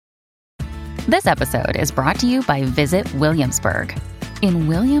This episode is brought to you by Visit Williamsburg. In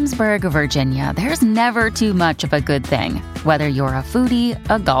Williamsburg, Virginia, there's never too much of a good thing. Whether you're a foodie,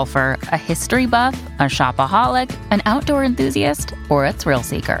 a golfer, a history buff, a shopaholic, an outdoor enthusiast, or a thrill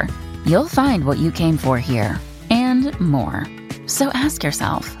seeker, you'll find what you came for here and more. So ask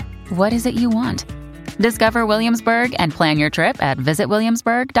yourself, what is it you want? Discover Williamsburg and plan your trip at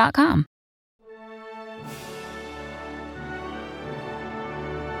visitwilliamsburg.com.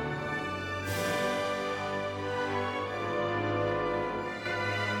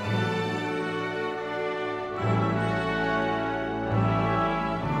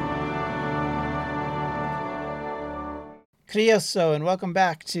 Crioso, and welcome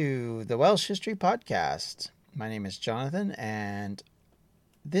back to the Welsh History Podcast. My name is Jonathan, and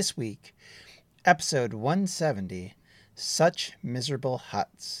this week, episode 170, Such Miserable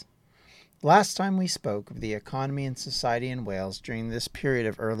Huts. Last time we spoke of the economy and society in Wales during this period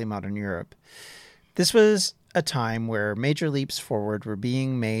of early modern Europe. This was a time where major leaps forward were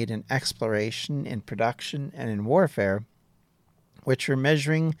being made in exploration, in production, and in warfare, which were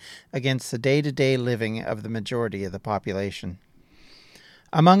measuring against the day-to-day living of the majority of the population.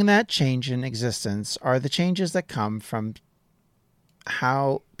 Among that change in existence are the changes that come from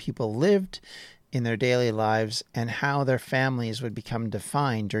how people lived in their daily lives and how their families would become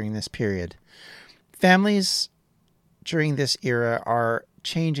defined during this period. Families during this era are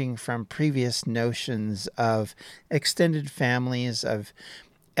changing from previous notions of extended families, of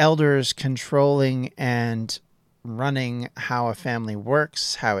elders controlling and running how a family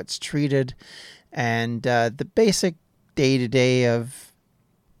works, how it's treated, and the basic day-to-day of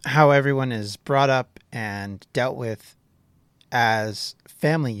how everyone is brought up and dealt with as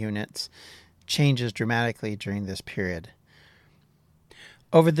family units changes dramatically during this period.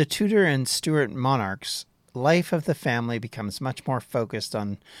 Over the Tudor and Stuart monarchs, life of the family becomes much more focused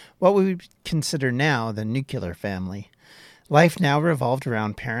on what we would consider now the nuclear family. Life now revolved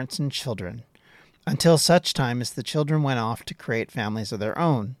around parents and children, until such time as the children went off to create families of their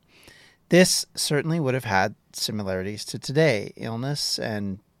own. This certainly would have had similarities to today. Illness,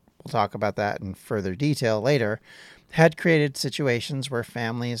 and we'll talk about that in further detail later, had created situations where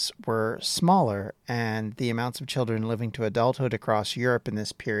families were smaller, and the amounts of children living to adulthood across Europe in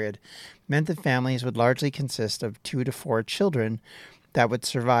this period meant that families would largely consist of 2 to 4 children that would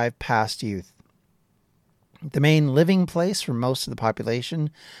survive past youth. The main living place for most of the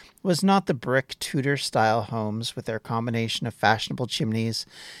population was not the brick Tudor-style homes with their combination of fashionable chimneys,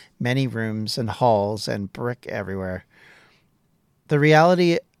 many rooms and halls, and brick everywhere. The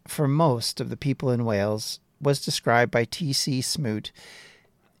reality for most of the people in Wales was described by T.C. Smoot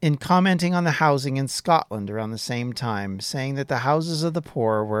in commenting on the housing in Scotland around the same time, saying that the houses of the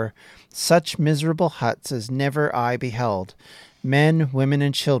poor were such miserable huts as never eye beheld, men, women,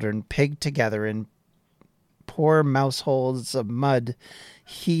 and children pigged together in poor mouseholds of mud,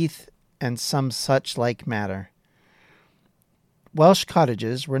 heath, and some such like matter. Welsh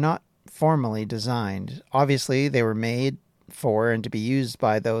cottages were not formally designed. Obviously, they were made for and to be used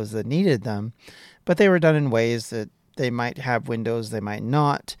by those that needed them, but they were done in ways that they might have windows, they might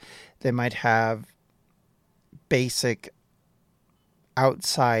not. They might have basic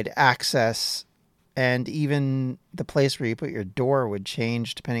outside access, and even the place where you put your door would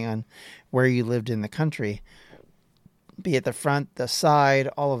change depending on where you lived in the country. Be it the front, the side,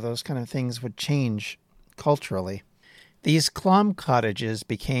 all of those kind of things would change culturally. These clom cottages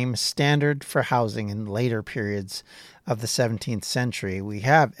became standard for housing in later periods of the 17th century. We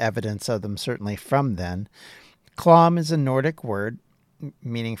have evidence of them certainly from then. Clom is a Nordic word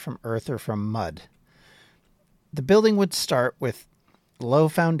meaning from earth or from mud. The building would start with low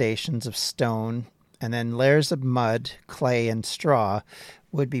foundations of stone, and then layers of mud, clay, and straw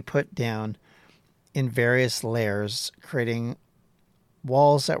would be put down in various layers, creating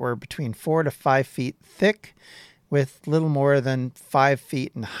walls that were between 4 to 5 feet thick, with little more than 5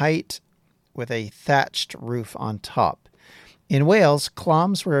 feet in height, with a thatched roof on top. In Wales,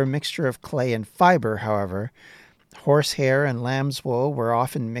 cloms were a mixture of clay and fiber, however. Horsehair and lamb's wool were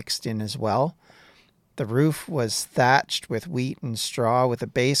often mixed in as well. The roof was thatched with wheat and straw, with a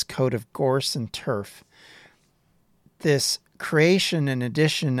base coat of gorse and turf. This creation and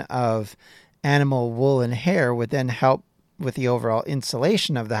addition of animal wool and hair would then help with the overall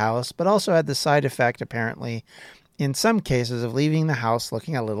insulation of the house, but also had the side effect, apparently, in some cases, of leaving the house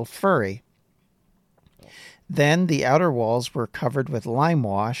looking a little furry. Then the outer walls were covered with lime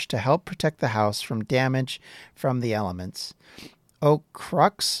wash to help protect the house from damage from the elements. Oak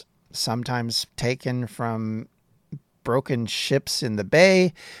crux, sometimes taken from broken ships in the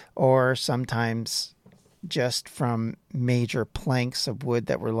bay, or sometimes just from major planks of wood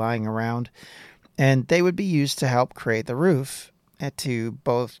that were lying around. And they would be used to help create the roof, to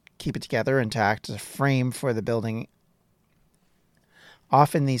both keep it together and to act as a frame for the building.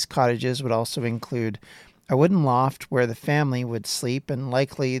 Often these cottages would also include a wooden loft where the family would sleep, and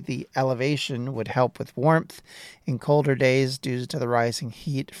likely the elevation would help with warmth in colder days due to the rising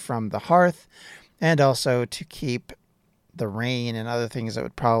heat from the hearth, and also to keep the rain and other things that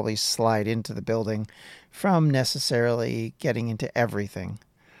would probably slide into the building from necessarily getting into everything.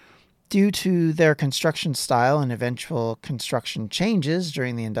 Due to their construction style and eventual construction changes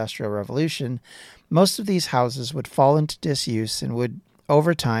during the Industrial Revolution, most of these houses would fall into disuse and would,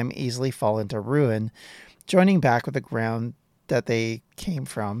 over time, easily fall into ruin, joining back with the ground that they came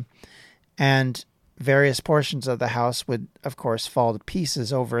from. And various portions of the house would, of course, fall to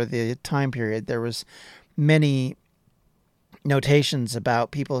pieces over the time period. There was many notations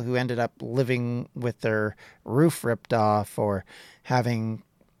about people who ended up living with their roof ripped off or having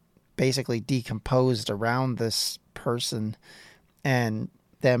basically decomposed around this person, and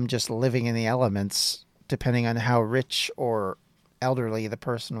them just living in the elements, depending on how rich or elderly the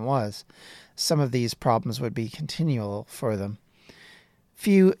person was. Some of these problems would be continual for them.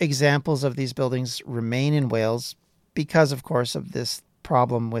 Few examples of these buildings remain in Wales because, of course, of this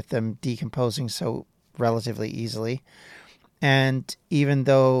problem with them decomposing so relatively easily. And even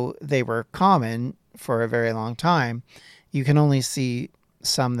though they were common for a very long time, you can only see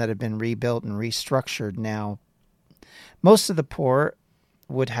some that have been rebuilt and restructured now. Most of the poor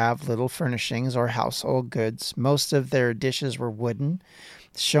would have little furnishings or household goods. Most of their dishes were wooden,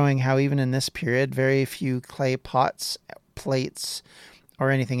 showing how even in this period, very few clay pots, plates,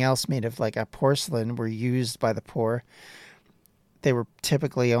 or anything else made of like a porcelain were used by the poor. They were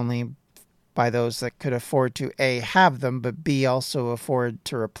typically only by those that could afford to A, have them, but B, also afford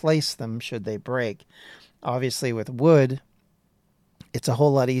to replace them should they break. Obviously with wood, it's a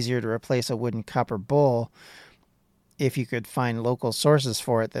whole lot easier to replace a wooden cup or bowl if you could find local sources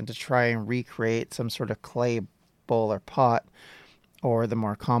for it than to try and recreate some sort of clay bowl or pot, or the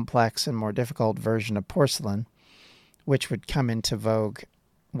more complex and more difficult version of porcelain, which would come into vogue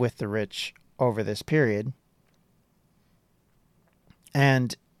with the rich over this period.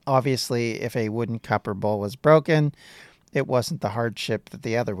 And obviously, if a wooden cup or bowl was broken, it wasn't the hardship that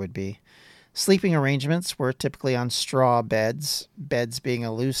the other would be. Sleeping arrangements were typically on straw beds, beds being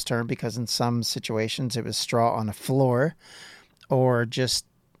a loose term because in some situations it was straw on a floor or just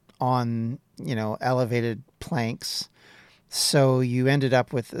on, elevated planks. So you ended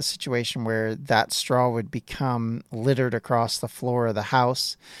up with a situation where that straw would become littered across the floor of the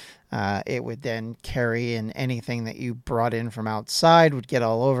house. It would then carry, and anything that you brought in from outside would get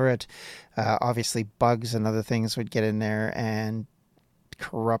all over it. Obviously, bugs and other things would get in there and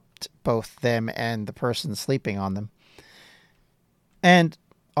corrupt both them and the person sleeping on them. And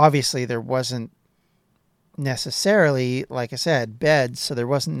obviously, there wasn't necessarily, like I said, beds, so there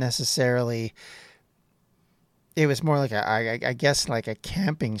wasn't necessarily... It was more like I guess like a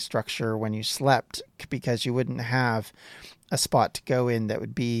camping structure when you slept, because you wouldn't have a spot to go in that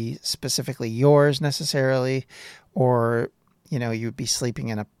would be specifically yours necessarily, or, you would be sleeping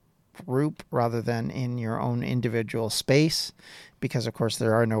in a group rather than in your own individual space, because of course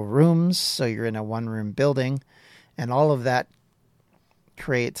there are no rooms, so you're in a one-room building, and all of that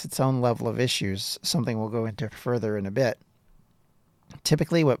creates its own level of issues, something we'll go into further in a bit.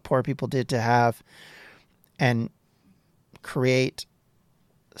 Typically what poor people did to have and create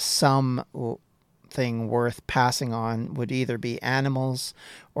something worth passing on would either be animals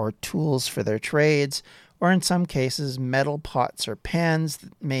or tools for their trades, or in some cases metal pots or pans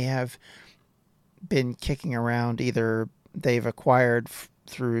that may have been kicking around. Either they've acquired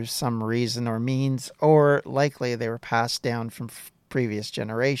through some reason or means, or likely they were passed down from previous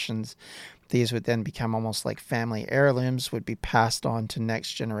generations. These would then become almost like family heirlooms, would be passed on to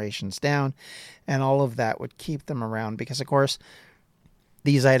next generations down, and all of that would keep them around because, of course,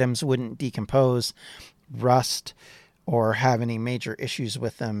 these items wouldn't decompose, rust, or have any major issues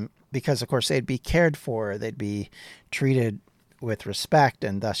with them because, of course, they'd be cared for, they'd be treated with respect,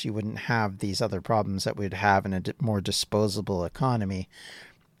 and thus you wouldn't have these other problems that we'd have in a more disposable economy.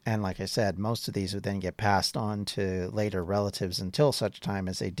 And like I said, most of these would then get passed on to later relatives until such time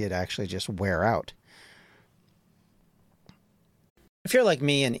as they did actually just wear out. If you're like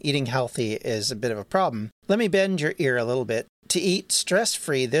me and eating healthy is a bit of a problem, let me bend your ear a little bit to eat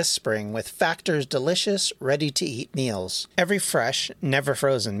stress-free this spring with Factor's delicious, ready-to-eat meals. Every fresh,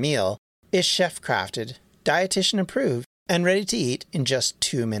 never-frozen meal is chef-crafted, dietitian-approved, and ready to eat in just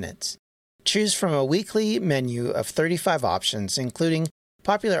 2 minutes. Choose from a weekly menu of 35 options, including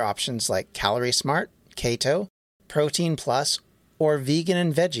popular options like Calorie Smart, keto, protein plus, or vegan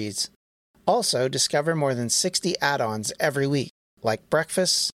and veggies. Also, discover more than 60 add-ons every week, like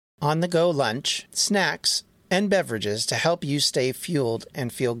breakfasts, on-the-go lunch, snacks, and beverages to help you stay fueled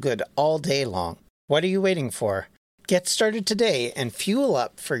and feel good all day long. What are you waiting for? Get started today and fuel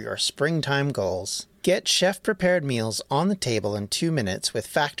up for your springtime goals. Get chef-prepared meals on the table in 2 minutes with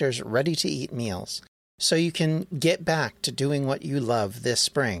Factor's ready-to-eat meals, so you can get back to doing what you love this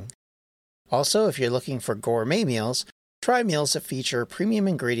spring. Also, if you're looking for gourmet meals, try meals that feature premium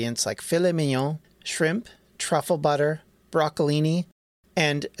ingredients like filet mignon, shrimp, truffle butter, broccolini,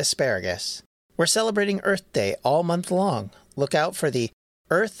 and asparagus. We're celebrating Earth Day all month long. Look out for the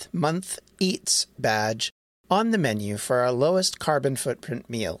Earth Month Eats badge on the menu for our lowest carbon footprint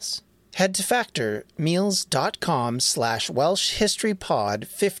meals. Head to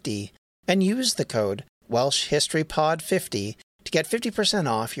factormeals.com/WelshHistoryPod50 and use the code WelshHistoryPod50 to get 50%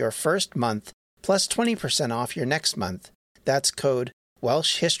 off your first month plus 20% off your next month. That's code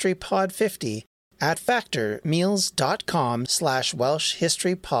WelshHistoryPod50 at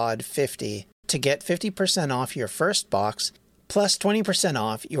factormeals.com/WelshHistoryPod50 to get 50% off your first box plus 20%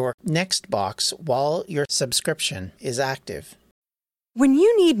 off your next box while your subscription is active. When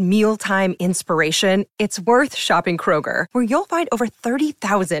you need mealtime inspiration, it's worth shopping Kroger, where you'll find over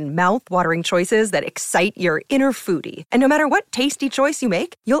 30,000 mouth-watering choices that excite your inner foodie. And no matter what tasty choice you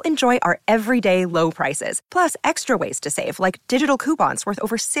make, you'll enjoy our everyday low prices, plus extra ways to save, like digital coupons worth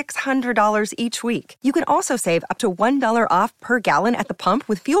over $600 each week. You can also save up to $1 off per gallon at the pump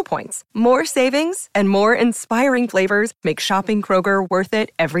with fuel points. More savings and more inspiring flavors make shopping Kroger worth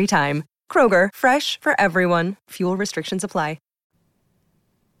it every time. Kroger, fresh for everyone. Fuel restrictions apply.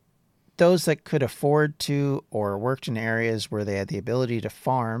 Those that could afford to or worked in areas where they had the ability to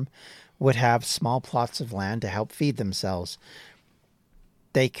farm would have small plots of land to help feed themselves.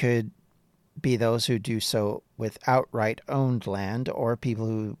 They could be those who do so with outright owned land, or people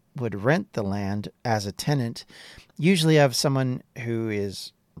who would rent the land as a tenant, usually have someone who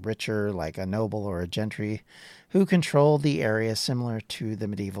is richer, like a noble or a gentry, who controlled the area, similar to the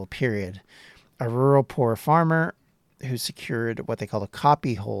medieval period. A rural poor farmer who secured what they called a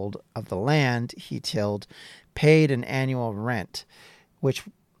copyhold of the land he tilled paid an annual rent, which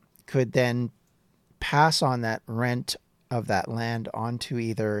could then pass on that rent of that land onto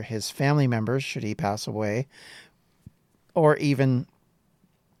either his family members, should he pass away, or even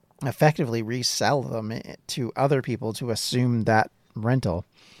effectively resell them to other people to assume that rental.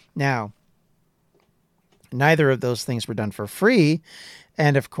 Now, neither of those things were done for free,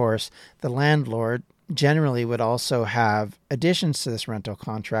 and of course, the landlord generally would also have additions to this rental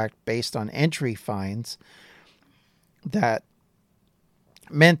contract based on entry fines that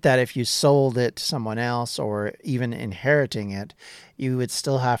meant that if you sold it to someone else or even inheriting it, you would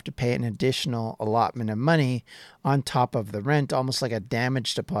still have to pay an additional allotment of money on top of the rent, almost like a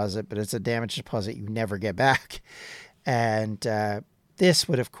damage deposit, but it's a damage deposit you never get back. And this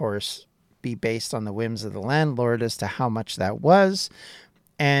would, of course, be based on the whims of the landlord as to how much that was,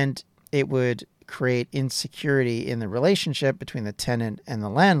 and it would create insecurity in the relationship between the tenant and the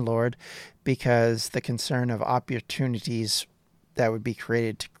landlord, because the concern of opportunities that would be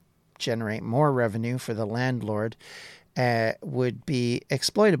created to generate more revenue for the landlord would be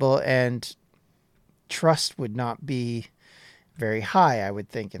exploitable, and trust would not be very high, I would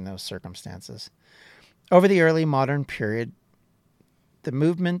think, in those circumstances. Over the early modern period, the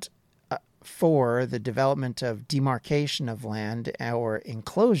movement for the development of demarcation of land, or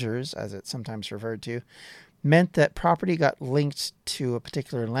enclosures, as it's sometimes referred to, meant that property got linked to a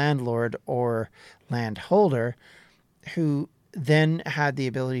particular landlord or landholder, who then had the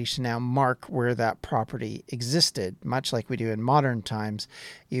ability to now mark where that property existed. Much like we do in modern times,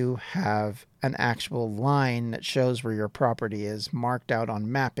 you have an actual line that shows where your property is marked out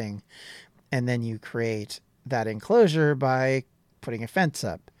on mapping, and then you create that enclosure by putting a fence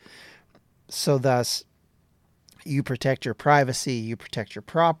up. So thus, you protect your privacy, you protect your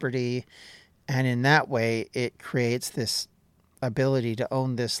property, and in that way, it creates this ability to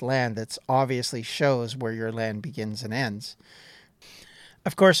own this land that obviously shows where your land begins and ends.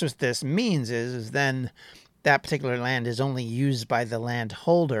 Of course, what this means is then that particular land is only used by the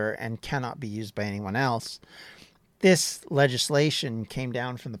landholder and cannot be used by anyone else. This legislation came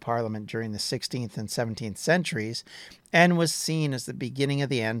down from the Parliament during the 16th and 17th centuries and was seen as the beginning of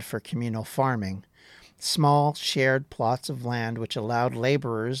the end for communal farming. Small shared plots of land which allowed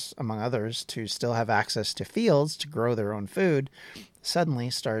laborers, among others, to still have access to fields to grow their own food suddenly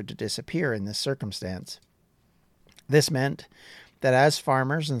started to disappear in this circumstance. This meant that as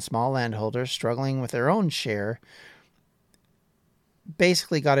farmers and small landholders struggling with their own share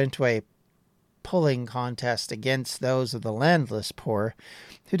basically got into a pulling contest against those of the landless poor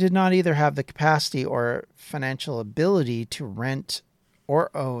who did not either have the capacity or financial ability to rent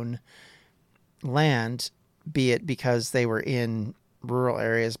or own land, be it because they were in rural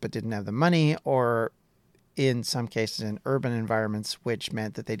areas but didn't have the money, or in some cases in urban environments, which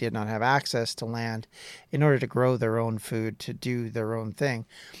meant that they did not have access to land in order to grow their own food, to do their own thing.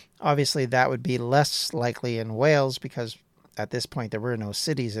 Obviously, that would be less likely in Wales because at this point there were no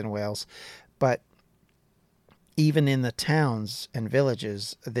cities in Wales, but even in the towns and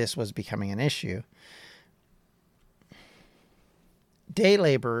villages, this was becoming an issue. Day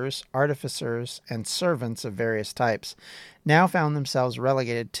laborers, artificers, and servants of various types now found themselves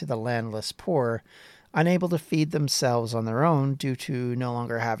relegated to the landless poor, unable to feed themselves on their own due to no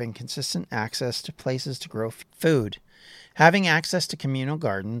longer having consistent access to places to grow food. Having access to communal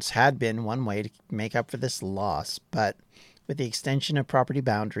gardens had been one way to make up for this loss, but with the extension of property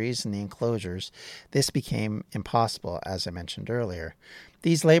boundaries and the enclosures, this became impossible, as I mentioned earlier.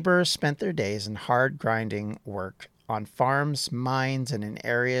 These laborers spent their days in hard grinding work on farms, mines, and in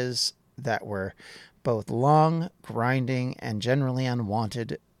areas that were both long, grinding, and generally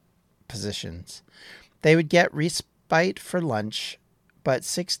unwanted positions. They would get respite for lunch, but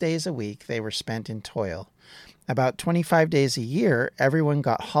 6 days a week they were spent in toil. About 25 days a year, everyone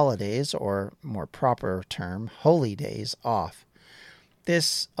got holidays, or more proper term, holy days, off.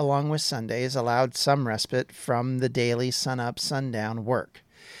 This, along with Sundays, allowed some respite from the daily sun-up, sundown work,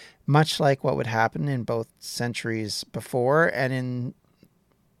 much like what would happen in both centuries before and in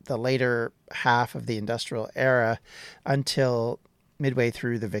the later half of the industrial era until midway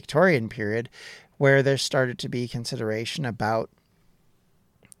through the Victorian period, where there started to be consideration about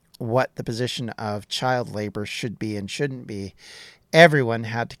what the position of child labor should be and shouldn't be. Everyone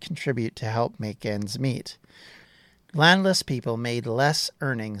had to contribute to help make ends meet. Landless people made less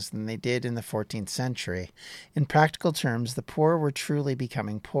earnings than they did in the 14th century. In practical terms, the poor were truly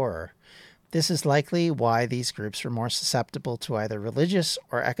becoming poorer. This is likely why these groups were more susceptible to either religious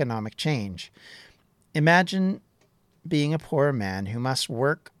or economic change. Imagine being a poor man who must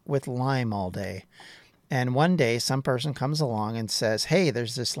work with lime all day, and one day some person comes along and says, hey,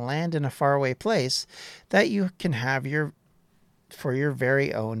 there's this land in a faraway place that you can have for your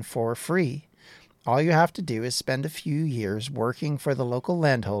very own for free. All you have to do is spend a few years working for the local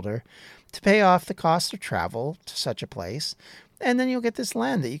landholder to pay off the cost of travel to such a place, and then you'll get this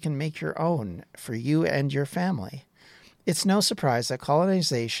land that you can make your own for you and your family. It's no surprise that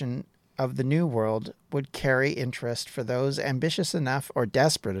colonization of the New World would carry interest for those ambitious enough or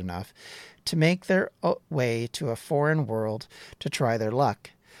desperate enough to make their way to a foreign world to try their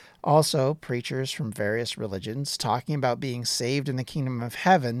luck. Also, preachers from various religions talking about being saved in the kingdom of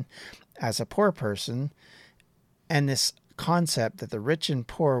heaven as a poor person, and this concept that the rich and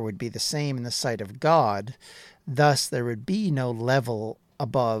poor would be the same in the sight of God, thus there would be no level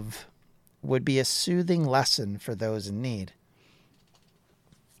above, would be a soothing lesson for those in need.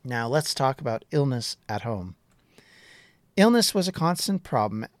 Now let's talk about illness at home. Illness was a constant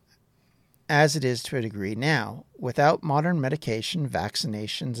problem, as it is to a degree now. Without modern medication,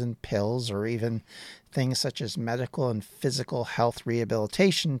 vaccinations, and pills, or even things such as medical and physical health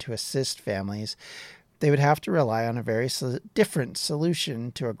rehabilitation to assist families, they would have to rely on a very different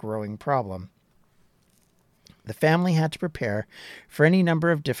solution to a growing problem. The family had to prepare for any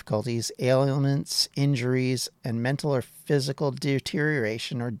number of difficulties, ailments, injuries, and mental or physical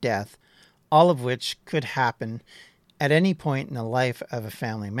deterioration or death, all of which could happen at any point in the life of a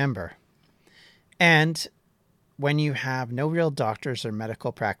family member. And when you have no real doctors or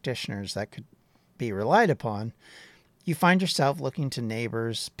medical practitioners that could be relied upon, you find yourself looking to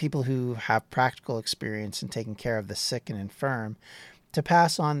neighbors, people who have practical experience in taking care of the sick and infirm, to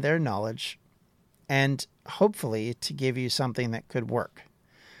pass on their knowledge and hopefully to give you something that could work.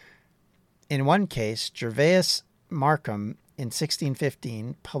 In one case, Gervase Markham in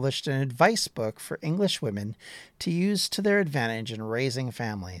 1615 published an advice book for English women to use to their advantage in raising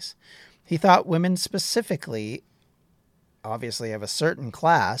families. He thought women specifically, obviously of a certain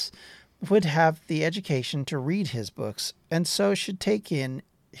class, would have the education to read his books and so should take in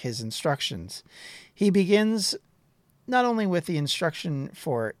his instructions. He begins not only with the instruction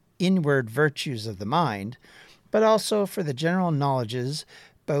for inward virtues of the mind, but also for the general knowledges,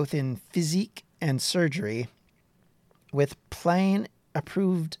 both in physique and surgery, with plain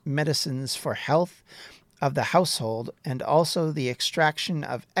approved medicines for health of the household, and also the extraction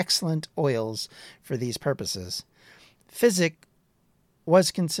of excellent oils for these purposes. Physic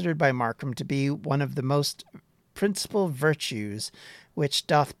was considered by Markham to be one of the most principal virtues which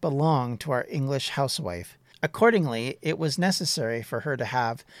doth belong to our English housewife. Accordingly, it was necessary for her to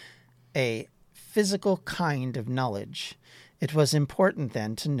have a physical kind of knowledge. It was important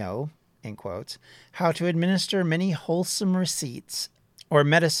then to know, in quotes, how to administer many wholesome receipts or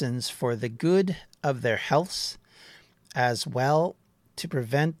medicines for the good of their healths, as well to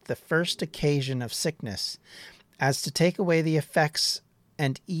prevent the first occasion of sickness, as to take away the effects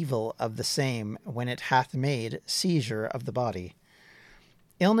and evil of the same when it hath made seizure of the body.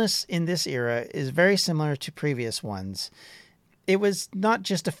 Illness in this era is very similar to previous ones. It was not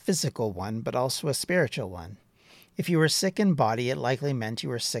just a physical one, but also a spiritual one. If you were sick in body, it likely meant you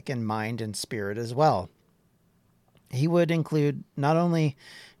were sick in mind and spirit as well. He would include not only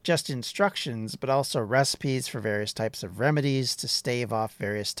just instructions, but also recipes for various types of remedies to stave off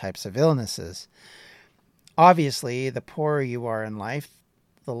various types of illnesses. Obviously, the poorer you are in life,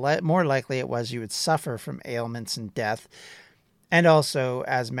 the more likely it was you would suffer from ailments and death. And also,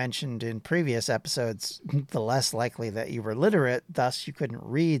 as mentioned in previous episodes, the less likely that you were literate, thus you couldn't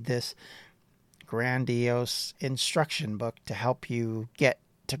read this grandiose instruction book to help you get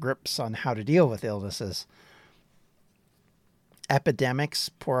to grips on how to deal with illnesses. Epidemics,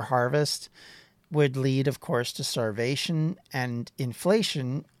 poor harvest, would lead, of course, to starvation, and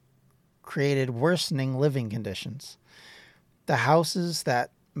inflation created worsening living conditions. The houses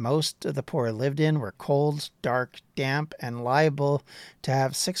that most of the poor lived in were cold, dark, damp, and liable to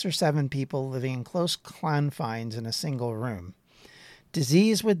have 6 or 7 people living in close confines in a single room.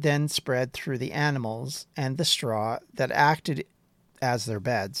 Disease would then spread through the animals and the straw that acted as their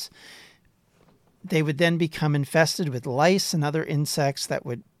beds. They would then become infested with lice and other insects that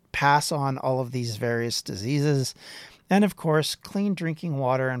would pass on all of these various diseases. And of course, clean drinking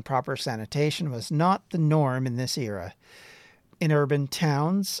water and proper sanitation was not the norm in this era. In urban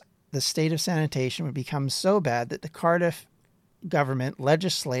towns, the state of sanitation would become so bad that the Cardiff government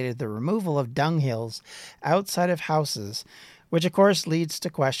legislated the removal of dunghills outside of houses, which of course leads to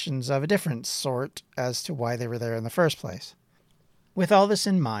questions of a different sort as to why they were there in the first place. With all this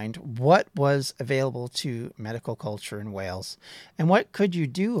in mind, what was available to medical culture in Wales, and what could you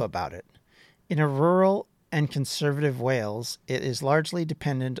do about it? In a rural and conservative Wales, it is largely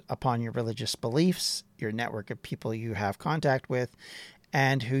dependent upon your religious beliefs, your network of people you have contact with,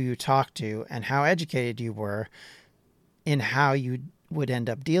 and who you talk to, and how educated you were in how you would end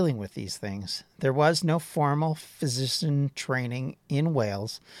up dealing with these things. There was no formal physician training in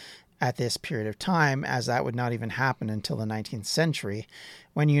Wales at this period of time, as that would not even happen until the 19th century,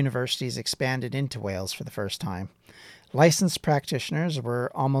 when universities expanded into Wales for the first time. Licensed practitioners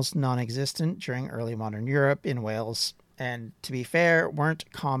were almost non-existent during early modern Europe in Wales, and to be fair,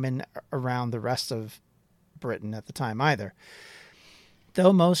 weren't common around the rest of Britain at the time either.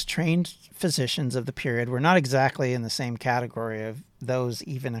 Though most trained physicians of the period were not exactly in the same category of those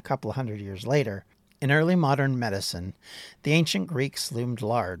even a couple hundred years later, in early modern medicine, the ancient Greeks loomed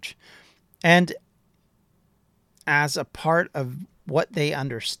large, and as a part of what they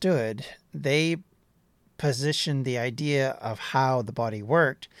understood, they positioned the idea of how the body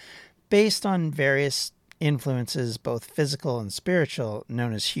worked based on various influences, both physical and spiritual,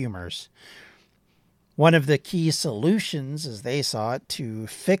 known as humors. One of the key solutions, as they saw it, to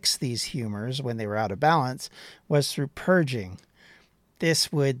fix these humors when they were out of balance was through purging.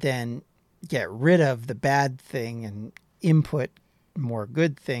 This would then get rid of the bad thing and input more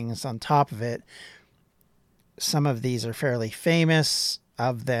good things on top of it. Some of these are fairly famous.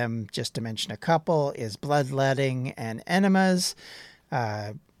 Of them, just to mention a couple, is bloodletting and enemas.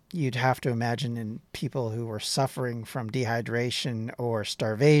 You'd have to imagine in people who were suffering from dehydration or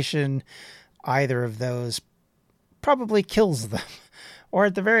starvation, either of those probably kills them, or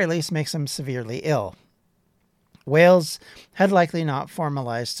at the very least makes them severely ill. Wales had likely not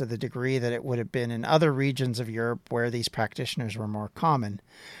formalized to the degree that it would have been in other regions of Europe where these practitioners were more common.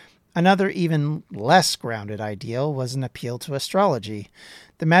 Another even less grounded ideal was an appeal to astrology.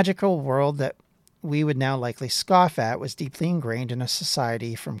 The magical world that we would now likely scoff at was deeply ingrained in a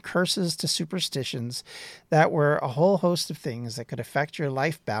society, from curses to superstitions that were a whole host of things that could affect your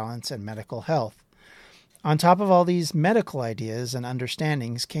life balance and medical health. On top of all these medical ideas and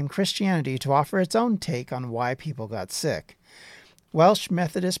understandings came Christianity to offer its own take on why people got sick. Welsh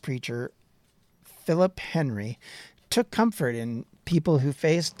Methodist preacher Philip Henry took comfort in people who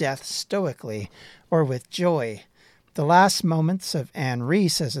faced death stoically or with joy. The last moments of Anne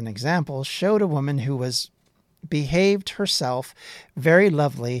Reese, as an example, showed a woman who was behaved herself very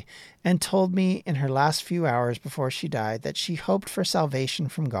lovely and told me in her last few hours before she died that she hoped for salvation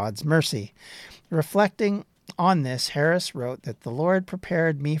from God's mercy. Reflecting on this, Harris wrote that the Lord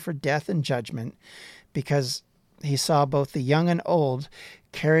prepared me for death and judgment because he saw both the young and old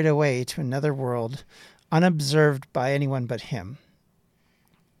carried away to another world, unobserved by anyone but him.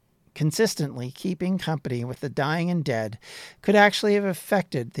 consistently keeping company with the dying and dead could actually have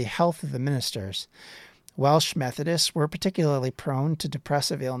affected the health of the ministers. Welsh Methodists were particularly prone to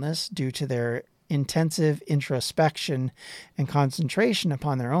depressive illness due to their intensive introspection and concentration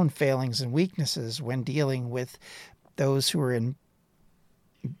upon their own failings and weaknesses when dealing with those who were in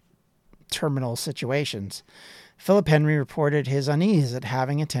terminal situations. Philip Henry reported his unease at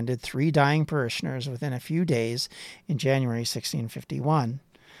having attended 3 dying parishioners within a few days in January 1651.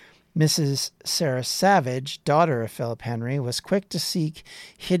 Mrs. Sarah Savage, daughter of Philip Henry, was quick to seek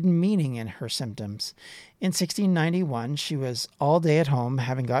hidden meaning in her symptoms. In 1691, she was all day at home,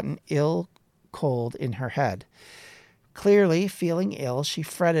 having gotten cold in her head. Clearly feeling ill, she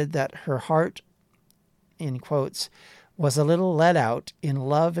fretted that her heart, in quotes, was a little let out in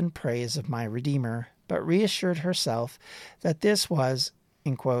love and praise of my Redeemer, but reassured herself that this was,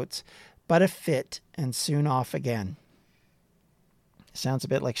 in quotes, but a fit and soon off again. Sounds a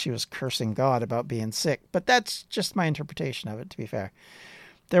bit like she was cursing God about being sick, but that's just my interpretation of it, to be fair.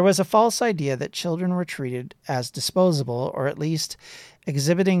 There was a false idea that children were treated as disposable, or at least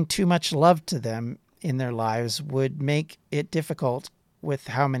exhibiting too much love to them in their lives would make it difficult with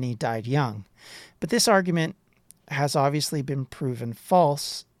how many died young. But this argument has obviously been proven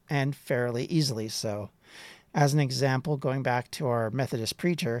false, and fairly easily so. As an example, going back to our Methodist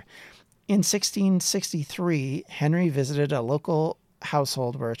preacher, in 1663, Henry visited a local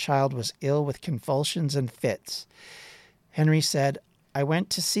household where a child was ill with convulsions and fits. Henry said, "I went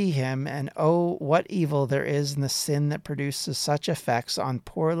to see him, and oh, what evil there is in the sin that produces such effects on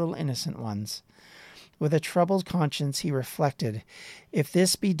poor little innocent ones." With a troubled conscience he reflected, "If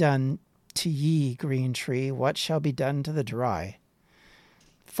this be done to ye, green tree, what shall be done to the dry?"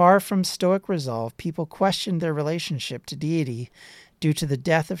 Far from stoic resolve, people questioned their relationship to deity due to the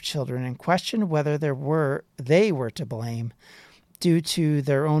death of children and questioned whether they were to blame due to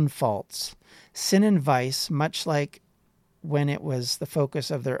their own faults. Sin and vice, much like when it was the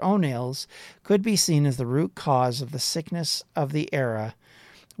focus of their own ills, could be seen as the root cause of the sickness of the era,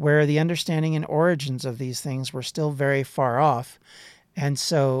 where the understanding and origins of these things were still very far off. And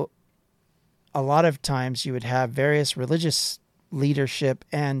so a lot of times you would have various religious leadership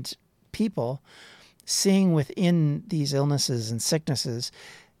and people seeing within these illnesses and sicknesses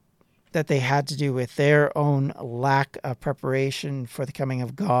that they had to do with their own lack of preparation for the coming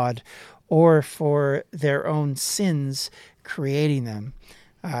of God or for their own sins creating them.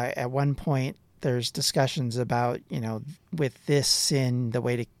 At one point, there's discussions about, with this sin, the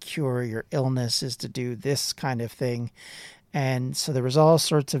way to cure your illness is to do this kind of thing. And so there was all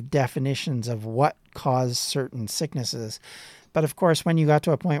sorts of definitions of what caused certain sicknesses. But of course, when you got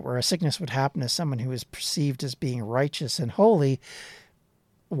to a point where a sickness would happen to someone who was perceived as being righteous and holy,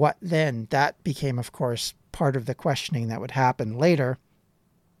 what then? That became, of course, part of the questioning that would happen later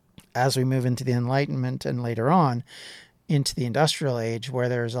as we move into the Enlightenment and later on into the Industrial Age, where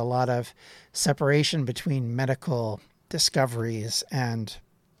there's a lot of separation between medical discoveries and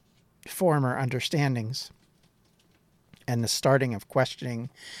former understandings and the starting of questioning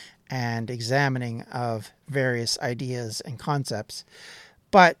and examining of various ideas and concepts.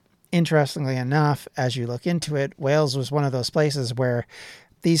 But interestingly enough, as you look into it, Wales was one of those places where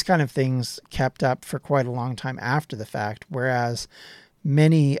these kind of things kept up for quite a long time after the fact, whereas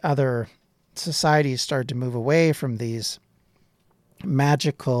many other societies started to move away from these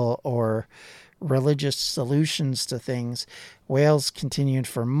magical or religious solutions to things. Wales continued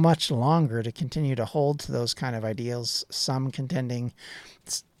for much longer to continue to hold to those kind of ideals, some contending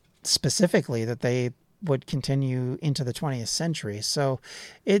specifically that they would continue into the 20th century. So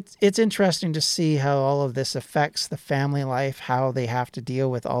it's interesting to see how all of this affects the family life, how they have to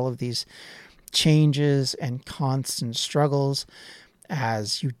deal with all of these changes and constant struggles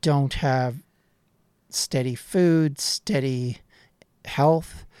as you don't have steady food, steady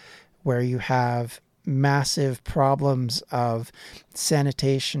health, where you have massive problems of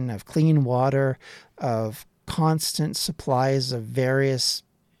sanitation, of clean water, of constant supplies of various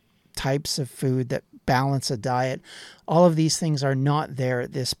types of food that balance a diet. All of these things are not there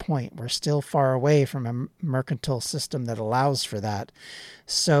at this point. We're still far away from a mercantile system that allows for that.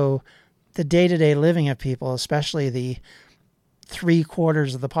 So the day-to-day living of people, especially the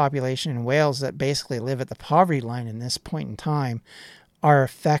 3/4 of the population in Wales that basically live at the poverty line in this point in time, are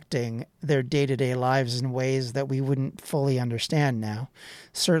affecting their day-to-day lives in ways that we wouldn't fully understand now.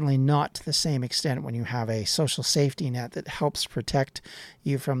 Certainly not to the same extent when you have a social safety net that helps protect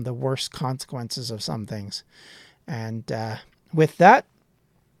you from the worst consequences of some things. And with that,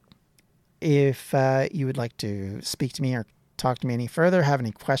 if you would like to speak to me or talk to me any further, have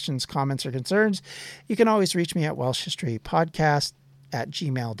any questions, comments, or concerns, you can always reach me at Welsh History Podcast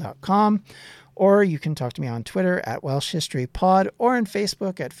welshhistorypodcast@gmail.com, or you can talk to me on Twitter at Welsh History Pod, or on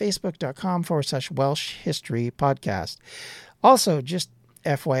Facebook at facebook.com/Welsh History Podcast. Also, just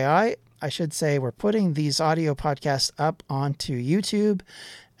FYI, I should say we're putting these audio podcasts up onto YouTube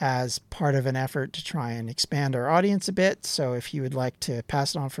as part of an effort to try and expand our audience a bit. So if you would like to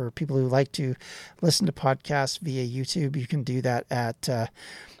pass it on for people who like to listen to podcasts via YouTube, you can do that at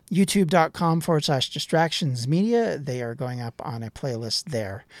youtube.com/distractionsmedia. They are going up on a playlist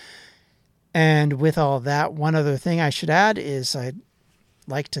there. And with all that, one other thing I should add is I'd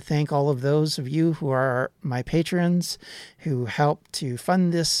like to thank all of those of you who are my patrons who help to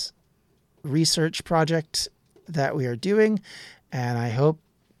fund this research project that we are doing. And I hope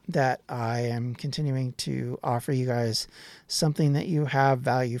that I am continuing to offer you guys something that you have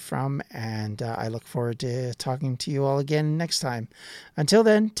value from. And I look forward to talking to you all again next time. Until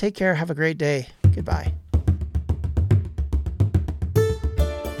then, take care. Have a great day. Goodbye.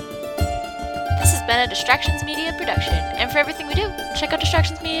 This has been a Distractions Media production, and for everything we do, check out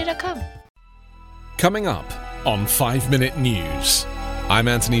distractionsmedia.com. Coming up on 5 Minute News, I'm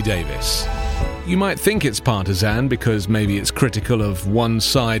Anthony Davis. You might think it's partisan because maybe it's critical of one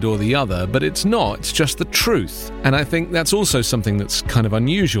side or the other, but it's not. It's just the truth. And I think that's also something that's kind of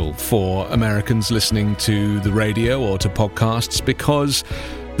unusual for Americans listening to the radio or to podcasts, because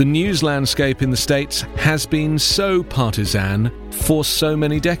the news landscape in the States has been so partisan for so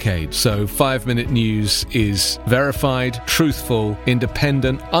many decades. So 5 Minute News is verified, truthful,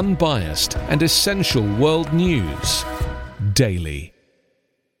 independent, unbiased, and essential world news daily.